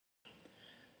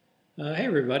Hey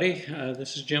everybody,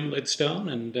 this is Jim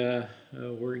Lidstone, and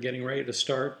we're getting ready to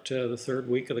start the third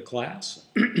week of the class,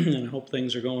 and I hope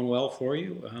things are going well for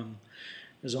you.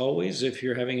 As always, if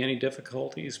you're having any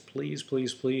difficulties, please,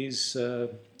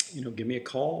 give me a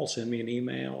call, send me an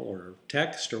email or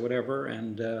text or whatever,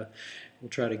 and we'll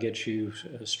try to get you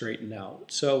straightened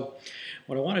out. So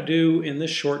what I want to do in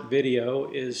this short video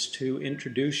is to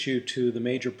introduce you to the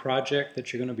major project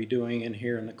that you're going to be doing in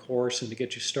here in the course and to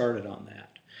get you started on that.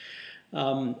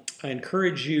 I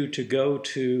encourage you to go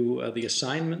to the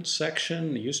assignments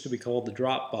section. It used to be called the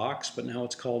drop box, but now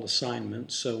it's called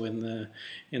assignments. So in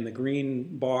the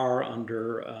green bar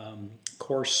under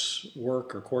course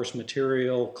work or course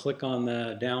material, click on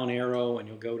the down arrow and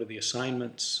you'll go to the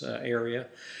assignments area.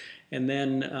 And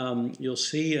then you'll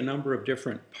see a number of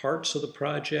different parts of the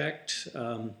project.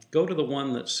 Go to the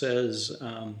one that says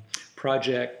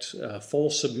project full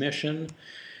submission.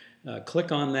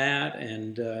 Click on that,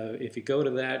 and if you go to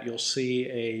that, you'll see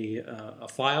a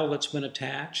file that's been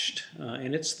attached,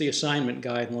 and it's the assignment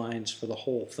guidelines for the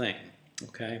whole thing.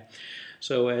 Okay,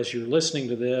 so as you're listening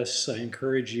to this, I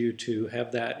encourage you to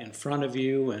have that in front of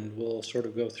you, and we'll sort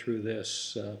of go through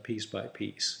this piece by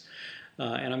piece.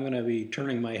 And I'm going to be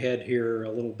turning my head here a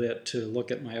little bit to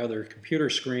look at my other computer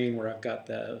screen where I've got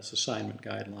those assignment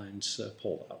guidelines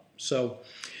pulled up. So.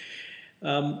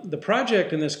 The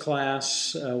project in this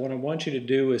class, what I want you to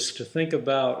do is to think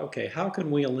about, okay, how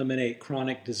can we eliminate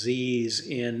chronic disease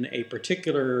in a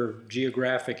particular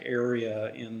geographic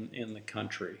area in the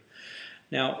country?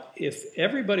 Now, if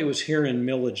everybody was here in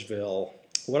Milledgeville,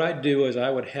 what I'd do is I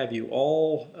would have you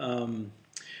all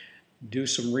do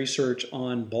some research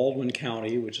on Baldwin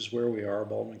County, which is where we are,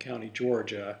 Baldwin County,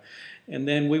 Georgia, and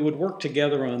then we would work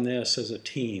together on this as a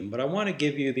team. But I want to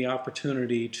give you the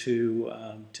opportunity to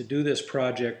do this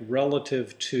project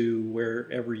relative to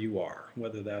wherever you are,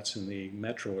 whether that's in the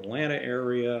metro Atlanta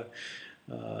area,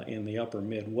 in the upper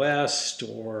Midwest,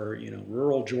 or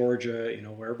rural Georgia,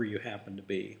 wherever you happen to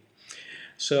be.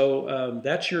 So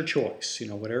that's your choice.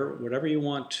 Whatever you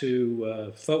want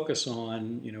to focus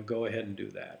on, go ahead and do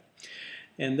that.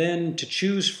 And then to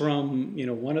choose from,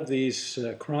 one of these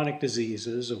chronic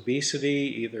diseases,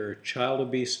 obesity, either child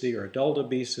obesity or adult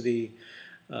obesity,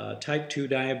 type 2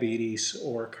 diabetes,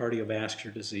 or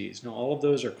cardiovascular disease. Now, all of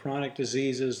those are chronic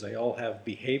diseases. They all have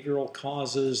behavioral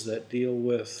causes that deal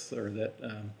with or that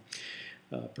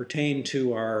pertain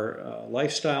to our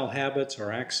lifestyle habits,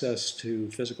 our access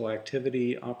to physical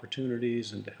activity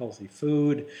opportunities, and to healthy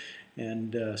food.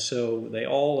 And so they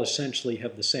all essentially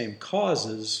have the same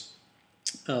causes.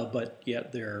 But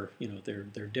yet they're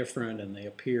different, and they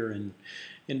appear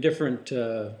in different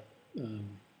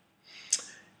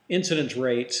incidence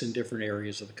rates in different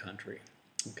areas of the country.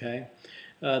 Okay.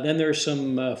 Then there's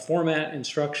some format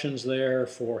instructions there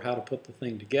for how to put the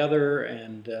thing together,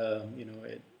 and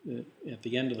at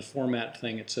the end of the format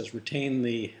thing it says retain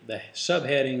the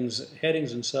subheadings,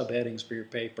 headings and subheadings for your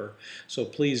paper. So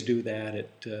please do that.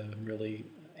 It really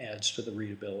adds to the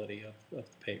readability of the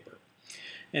paper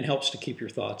and helps to keep your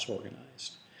thoughts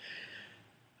organized.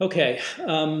 Okay,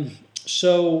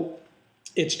 so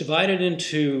it's divided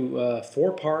into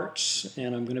 4 parts,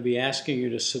 and I'm going to be asking you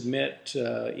to submit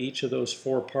each of those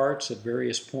 4 parts at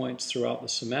various points throughout the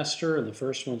semester, and the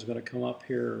first one's going to come up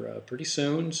here pretty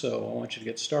soon, so I want you to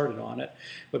get started on it.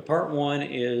 But part 1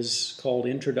 is called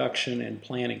Introduction and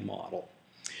Planning Model.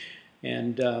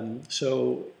 And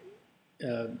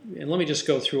and let me just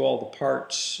go through all the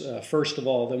parts first of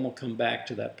all, then we'll come back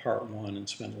to that part 1 and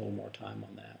spend a little more time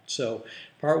on that. So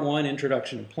part 1,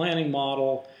 Introduction and Planning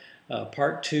Model.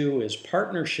 Part 2 is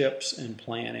Partnerships and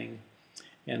Planning.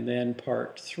 And then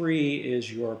part 3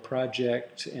 is your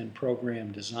project and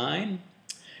program design.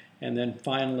 And then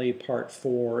finally, part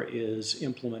 4 is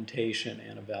Implementation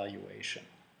and Evaluation.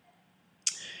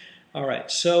 All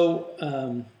right,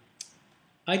 so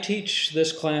I teach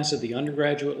this class at the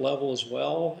undergraduate level as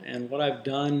well, and what I've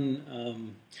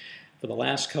done for the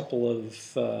last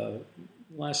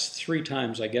last 3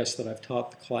 times, I guess, that I've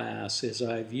taught the class is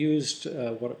I've used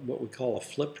what we call a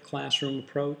flipped classroom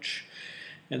approach,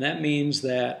 and that means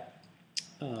that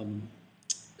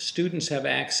students have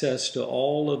access to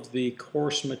all of the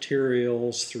course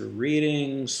materials through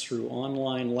readings, through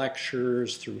online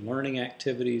lectures, through learning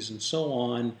activities, and so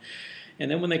on. And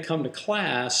then when they come to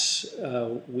class,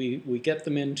 we get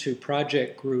them into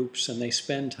project groups, and they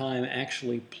spend time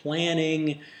actually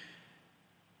planning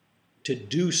to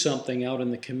do something out in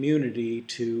the community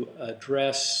to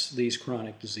address these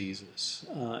chronic diseases.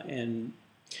 And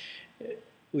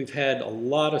we've had a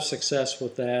lot of success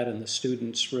with that, and the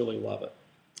students really love it.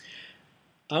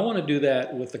 I want to do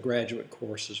that with the graduate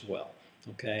course as well.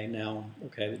 Okay, now,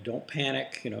 okay, don't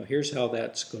panic. Here's how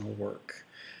that's going to work.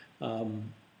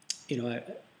 Um,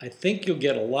 I think you'll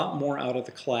get a lot more out of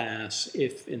the class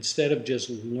if instead of just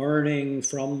learning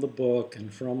from the book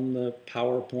and from the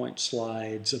PowerPoint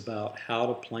slides about how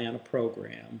to plan a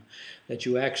program, that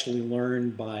you actually learn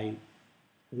by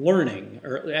learning,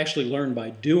 or actually learn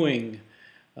by doing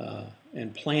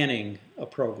and planning a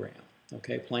program.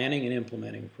 Okay, planning and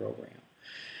implementing a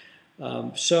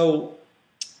program. So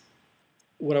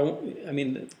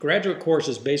the graduate course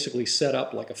is basically set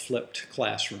up like a flipped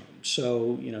classroom.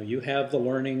 So, you have the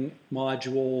learning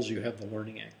modules, you have the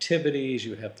learning activities,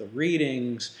 you have the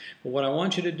readings. But what I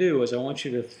want you to do is I want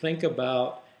you to think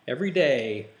about every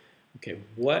day, okay,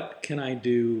 what can I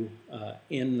do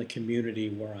in the community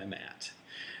where I'm at?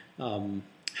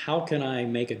 How can I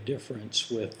make a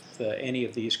difference with any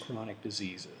of these chronic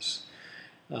diseases?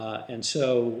 And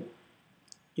so,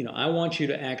 I want you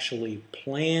to actually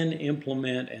plan,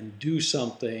 implement, and do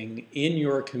something in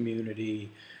your community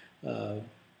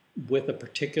with a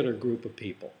particular group of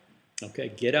people.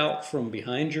 Okay, get out from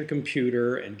behind your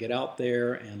computer and get out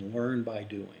there and learn by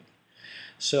doing.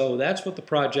 So that's what the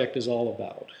project is all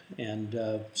about.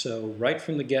 And so right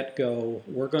from the get-go,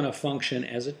 we're going to function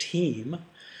as a team.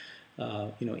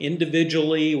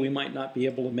 Individually, we might not be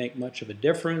able to make much of a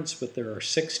difference, but there are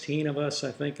 16 of us,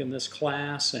 I think, in this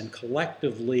class, and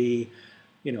collectively,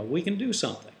 we can do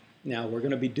something. Now, we're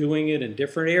going to be doing it in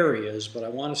different areas, but I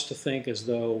want us to think as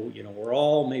though, we're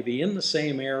all maybe in the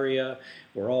same area,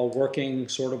 we're all working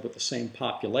sort of with the same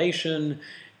population,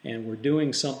 and we're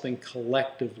doing something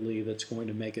collectively that's going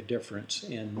to make a difference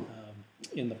in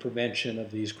the prevention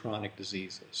of these chronic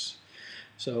diseases.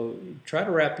 So try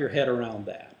to wrap your head around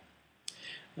that.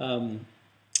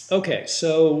 Okay,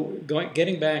 so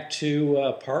getting back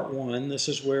to part one, this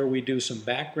is where we do some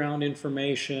background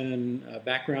information,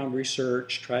 background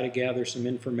research, try to gather some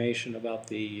information about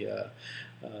the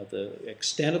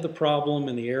extent of the problem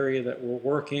in the area that we're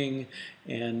working,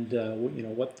 and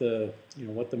what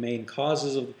the main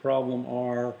causes of the problem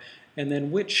are, and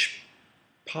then which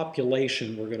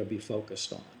population we're going to be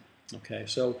focused on. Okay,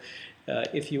 so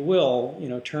if you will,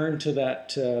 turn to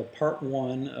that part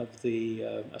one of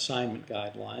the assignment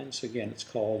guidelines. Again, it's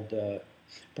called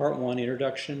part one,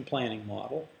 Introduction Planning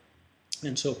Model.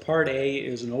 And so part A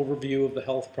is an overview of the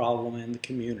health problem in the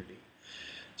community.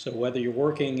 So whether you're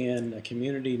working in a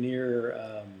community near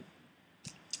a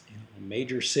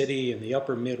major city in the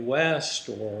upper Midwest,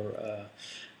 or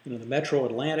the metro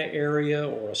Atlanta area,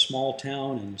 or a small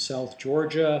town in South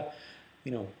Georgia,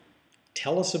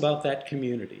 tell us about that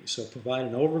community. So provide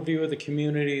an overview of the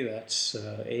community. That's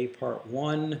A, part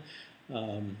one,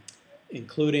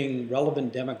 including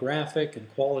relevant demographic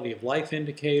and quality of life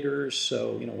indicators.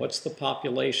 So, what's the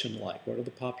population like? What are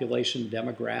the population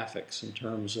demographics in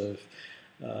terms of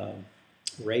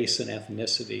race and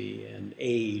ethnicity and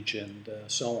age and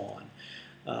so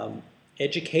on?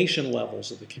 Education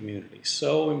levels of the community,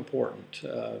 so important,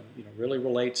 really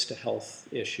relates to health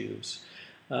issues.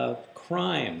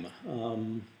 Crime,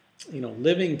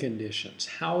 living conditions,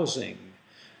 housing,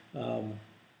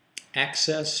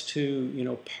 access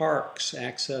to, parks,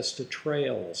 access to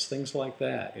trails, things like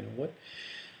that.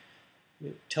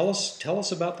 Tell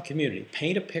us about the community.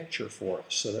 Paint a picture for us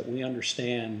so that we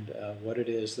understand what it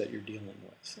is that you're dealing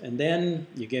with. And then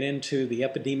you get into the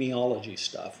epidemiology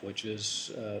stuff, which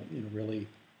is, really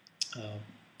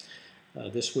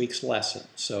this week's lesson.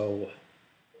 So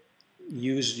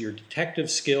use your detective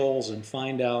skills and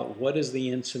find out what is the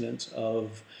incidence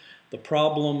of the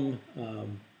problem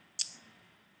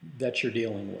that you're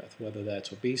dealing with, whether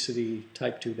that's obesity,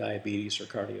 type 2 diabetes, or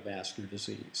cardiovascular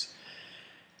disease.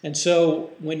 And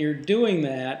so when you're doing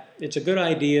that, it's a good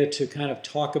idea to kind of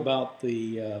talk about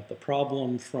the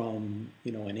problem from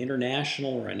an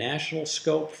international or a national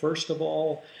scope first of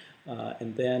all,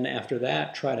 and then after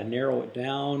that try to narrow it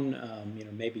down,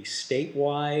 maybe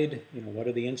statewide, what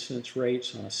are the incidence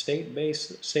rates on a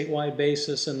statewide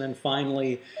basis, and then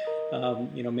finally,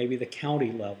 maybe the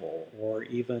county level, or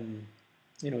even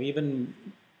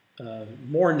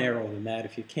more narrow than that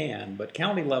if you can, but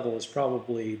county level is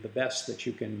probably the best that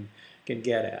you can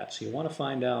get at. So you want to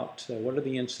find out what are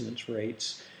the incidence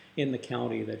rates in the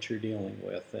county that you're dealing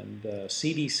with, and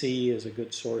CDC is a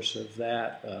good source of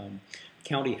that.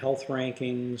 County health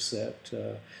rankings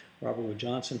that Robert Wood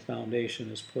Johnson Foundation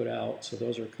has put out. So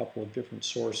those are a couple of different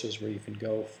sources where you can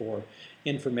go for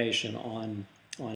information on